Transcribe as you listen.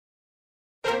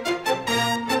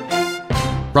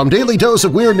From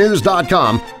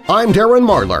DailyDoseOfWeirdNews.com, I'm Darren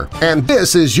Marlar, and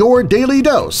this is your Daily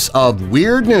Dose of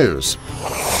Weird News.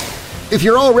 If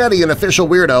you're already an official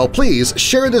weirdo, please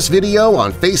share this video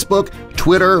on Facebook,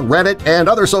 Twitter, Reddit, and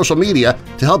other social media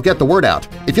to help get the word out.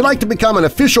 If you'd like to become an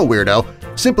official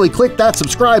weirdo, simply click that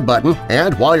subscribe button,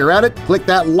 and while you're at it, click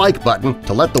that like button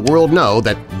to let the world know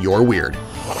that you're weird.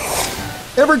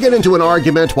 Ever get into an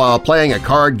argument while playing a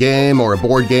card game or a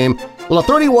board game? Well, a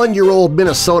 31-year-old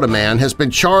Minnesota man has been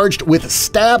charged with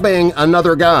stabbing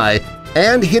another guy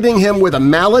and hitting him with a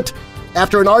mallet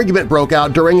after an argument broke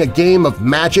out during a game of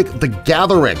Magic: The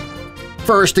Gathering.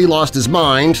 First, he lost his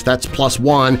mind, that's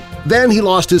 +1, then he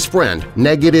lost his friend,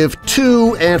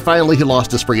 -2, and finally he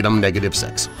lost his freedom,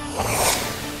 -6.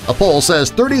 A poll says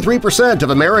 33% of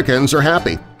Americans are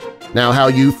happy. Now, how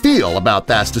you feel about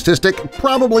that statistic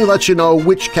probably lets you know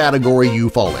which category you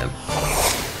fall in.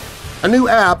 A new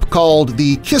app called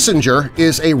the Kissinger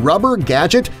is a rubber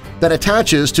gadget that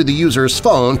attaches to the user's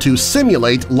phone to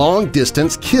simulate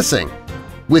long-distance kissing.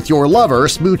 With your lover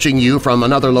smooching you from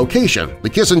another location, the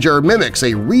Kissinger mimics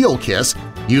a real kiss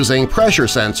using pressure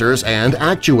sensors and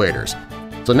actuators.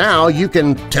 So now you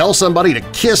can tell somebody to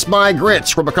kiss my grits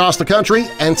from across the country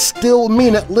and still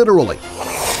mean it literally.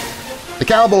 The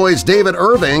Cowboys' David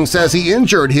Irving says he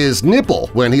injured his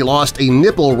nipple when he lost a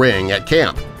nipple ring at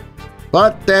camp.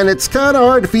 But then it's kind of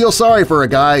hard to feel sorry for a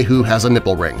guy who has a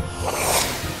nipple ring.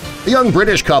 A young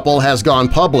British couple has gone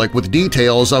public with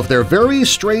details of their very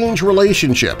strange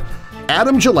relationship.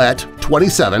 Adam Gillette,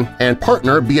 27, and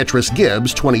partner Beatrice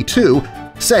Gibbs, 22,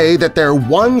 say that their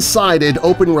one-sided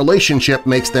open relationship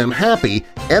makes them happy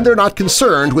and they're not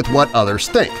concerned with what others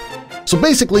think. So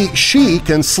basically, she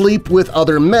can sleep with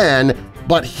other men,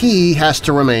 but he has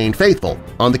to remain faithful,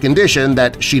 on the condition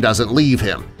that she doesn't leave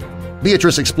him.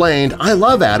 Beatrice explained, "I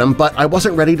love Adam, but I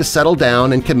wasn't ready to settle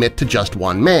down and commit to just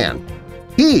one man."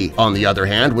 He, on the other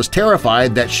hand, was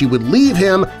terrified that she would leave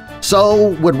him,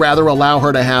 so would rather allow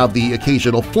her to have the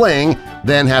occasional fling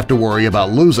than have to worry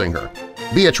about losing her.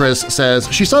 Beatrice says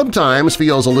she sometimes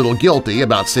feels a little guilty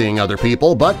about seeing other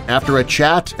people, but after a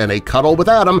chat and a cuddle with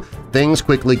Adam, things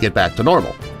quickly get back to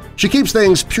normal. She keeps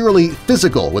things purely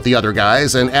physical with the other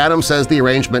guys, and Adam says the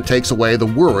arrangement takes away the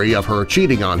worry of her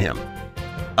cheating on him.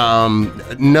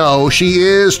 No, she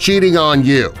is cheating on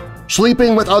you.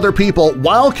 Sleeping with other people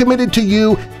while committed to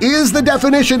you is the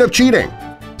definition of cheating.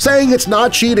 Saying it's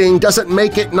not cheating doesn't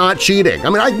make it not cheating.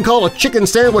 I mean, I can call a chicken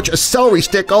sandwich a celery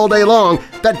stick all day long.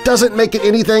 That doesn't make it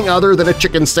anything other than a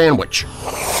chicken sandwich.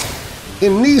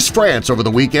 In Nice, France over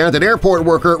the weekend, an airport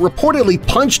worker reportedly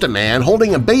punched a man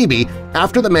holding a baby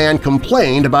after the man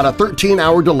complained about a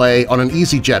 13-hour delay on an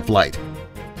EasyJet flight.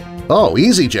 Oh,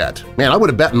 EasyJet. Man, I would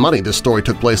have bet money this story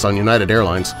took place on United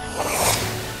Airlines.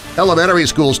 Elementary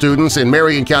school students in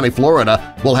Marion County, Florida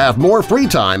will have more free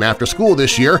time after school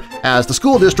this year as the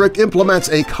school district implements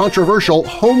a controversial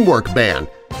homework ban.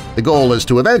 The goal is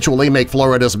to eventually make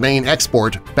Florida's main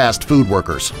export fast food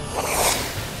workers.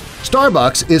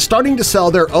 Starbucks is starting to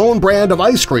sell their own brand of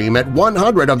ice cream at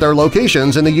 100 of their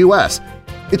locations in the U.S.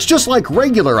 It's just like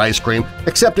regular ice cream,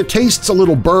 except it tastes a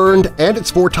little burned and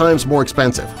it's 4 times more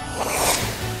expensive.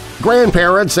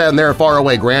 Grandparents and their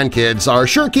faraway grandkids are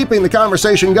sure keeping the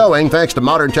conversation going thanks to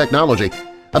modern technology.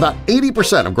 About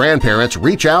 80% of grandparents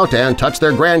reach out and touch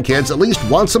their grandkids at least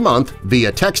once a month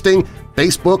via texting,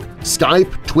 Facebook,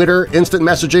 Skype, Twitter, instant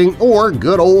messaging, or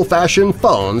good old-fashioned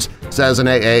phones, says an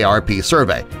AARP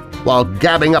survey. While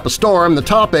gabbing up a storm, the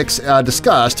topics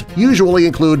discussed usually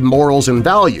include morals and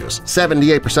values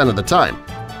 78% of the time,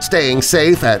 staying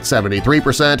safe at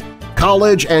 73%,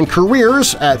 college and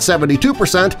careers at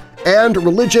 72%, and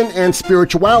religion and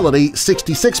spirituality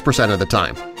 66% of the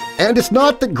time. And it's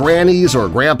not that grannies or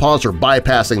grandpas are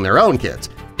bypassing their own kids.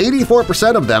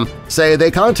 84% of them say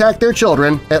they contact their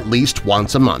children at least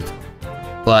once a month.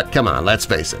 But come on, let's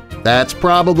face it, that's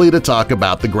probably to talk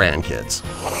about the grandkids.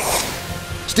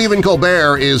 Stephen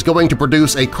Colbert is going to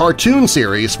produce a cartoon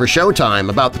series for Showtime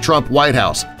about the Trump White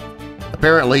House.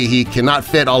 Apparently, he cannot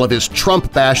fit all of his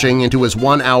Trump bashing into his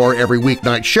 1-hour every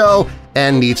weeknight show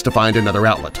and needs to find another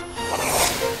outlet.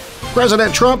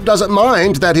 President Trump doesn't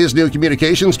mind that his new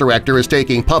communications director is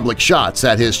taking public shots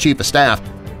at his chief of staff.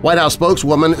 White House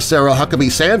spokeswoman Sarah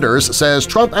Huckabee Sanders says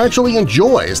Trump actually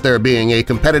enjoys there being a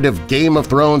competitive Game of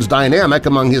Thrones dynamic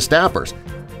among his staffers.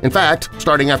 In fact,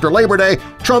 starting after Labor Day,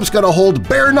 Trump's going to hold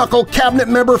bare-knuckle cabinet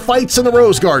member fights in the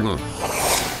Rose Garden.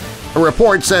 A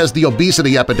report says the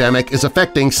obesity epidemic is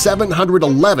affecting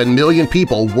 711 million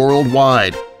people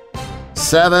worldwide.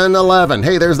 711.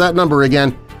 Hey, there's that number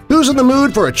again. Who's in the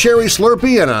mood for a cherry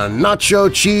Slurpee and a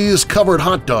nacho cheese-covered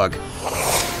hot dog?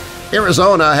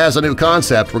 Arizona has a new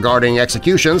concept regarding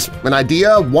executions, an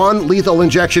idea one lethal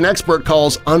injection expert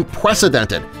calls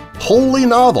unprecedented, wholly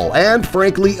novel, and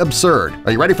frankly absurd.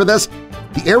 Are you ready for this?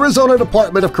 The Arizona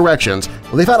Department of Corrections,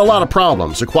 they've had a lot of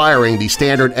problems acquiring the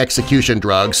standard execution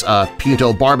drugs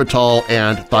pentobarbital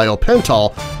and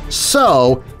thiopental,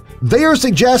 so they are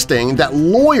suggesting that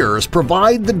lawyers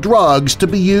provide the drugs to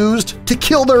be used to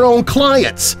kill their own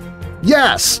clients.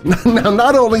 Yes, now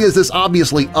not only is this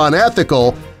obviously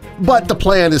unethical, but the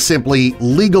plan is simply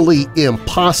legally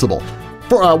impossible.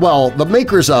 For, the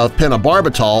makers of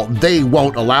pentobarbital, they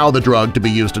won't allow the drug to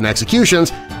be used in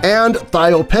executions, and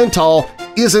thiopental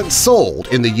isn't sold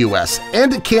in the U.S.,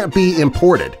 and it can't be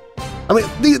imported. I mean,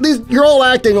 you're all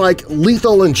acting like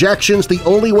lethal injection's the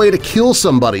only way to kill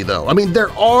somebody, though. I mean,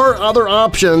 there are other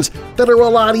options that are a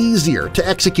lot easier to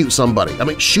execute somebody. I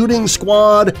mean, shooting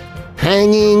squad,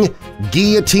 hanging,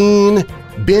 guillotine,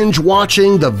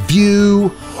 binge-watching The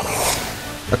View.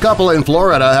 A couple in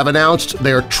Florida have announced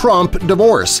their Trump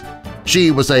divorce.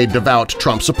 She was a devout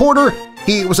Trump supporter,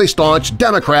 he was a staunch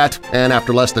Democrat, and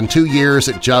after less than 2 years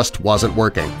it just wasn't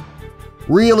working.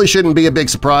 Really shouldn't be a big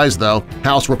surprise, though.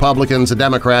 House Republicans and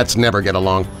Democrats never get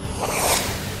along.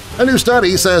 A new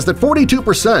study says that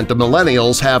 42% of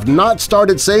millennials have not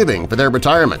started saving for their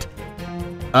retirement.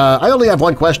 I only have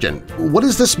one question. What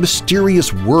is this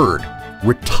mysterious word,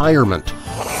 retirement?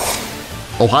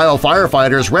 Ohio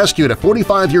firefighters rescued a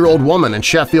 45-year-old woman in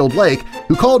Sheffield Lake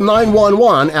who called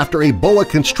 911 after a boa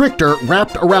constrictor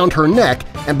wrapped around her neck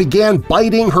and began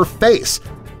biting her face.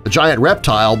 The giant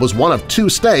reptile was one of 2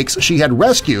 snakes she had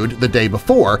rescued the day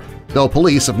before, though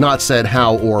police have not said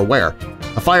how or where.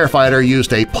 A firefighter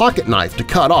used a pocket knife to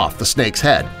cut off the snake's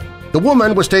head. The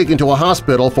woman was taken to a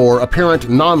hospital for apparent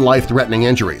non-life-threatening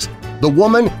injuries. The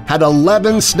woman had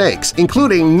 11 snakes,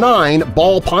 including 9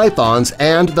 ball pythons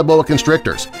and the boa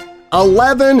constrictors.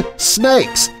 11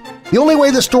 snakes! The only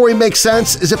way this story makes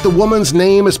sense is if the woman's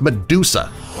name is Medusa.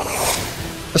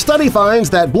 A study finds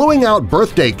that blowing out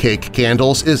birthday cake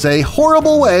candles is a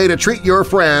horrible way to treat your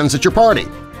friends at your party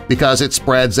because it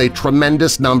spreads a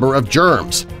tremendous number of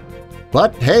germs.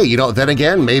 But hey, then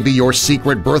again, maybe your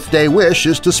secret birthday wish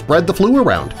is to spread the flu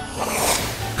around.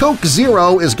 Coke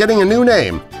Zero is getting a new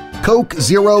name, Coke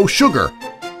Zero Sugar.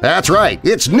 That's right,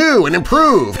 it's new and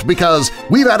improved because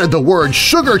we've added the word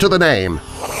sugar to the name.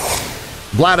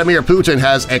 Vladimir Putin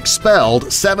has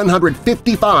expelled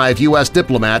 755 U.S.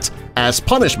 diplomats as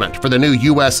punishment for the new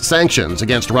U.S. sanctions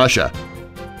against Russia.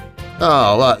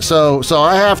 Oh, so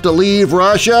I have to leave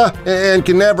Russia and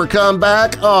can never come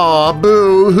back? Aw,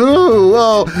 boo-hoo!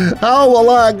 Oh, how will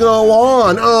I go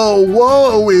on? Oh,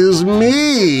 woe is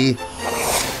me!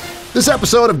 This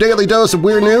episode of Daily Dose of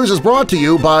Weird News is brought to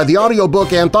you by the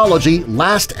audiobook anthology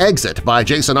Last Exit by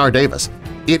Jason R. Davis.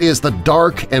 It is the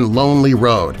dark and lonely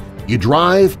road. You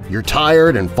drive, you're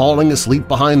tired and falling asleep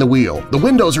behind the wheel. The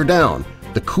windows are down,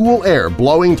 the cool air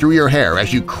blowing through your hair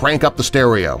as you crank up the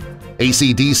stereo.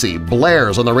 AC/DC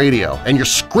blares on the radio, and you're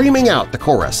screaming out the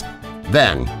chorus.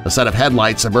 Then a set of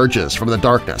headlights emerges from the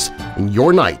darkness, and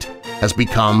your night has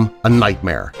become a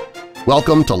nightmare.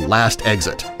 Welcome to Last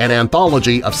Exit, an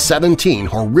anthology of 17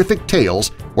 horrific tales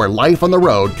where life on the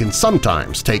road can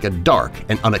sometimes take a dark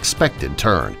and unexpected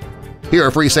turn. Hear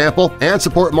a free sample and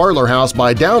support Marlar House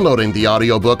by downloading the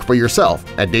audiobook for yourself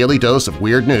at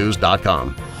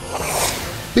dailydoseofweirdnews.com.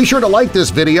 Be sure to like this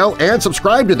video and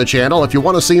subscribe to the channel if you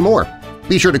want to see more.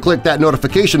 Be sure to click that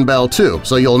notification bell too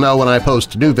so you'll know when I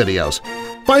post new videos.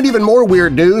 Find even more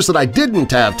weird news that I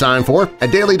didn't have time for at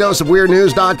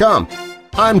dailydoseofweirdnews.com.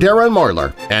 I'm Darren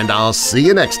Marlar, and I'll see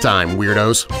you next time,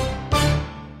 Weirdos!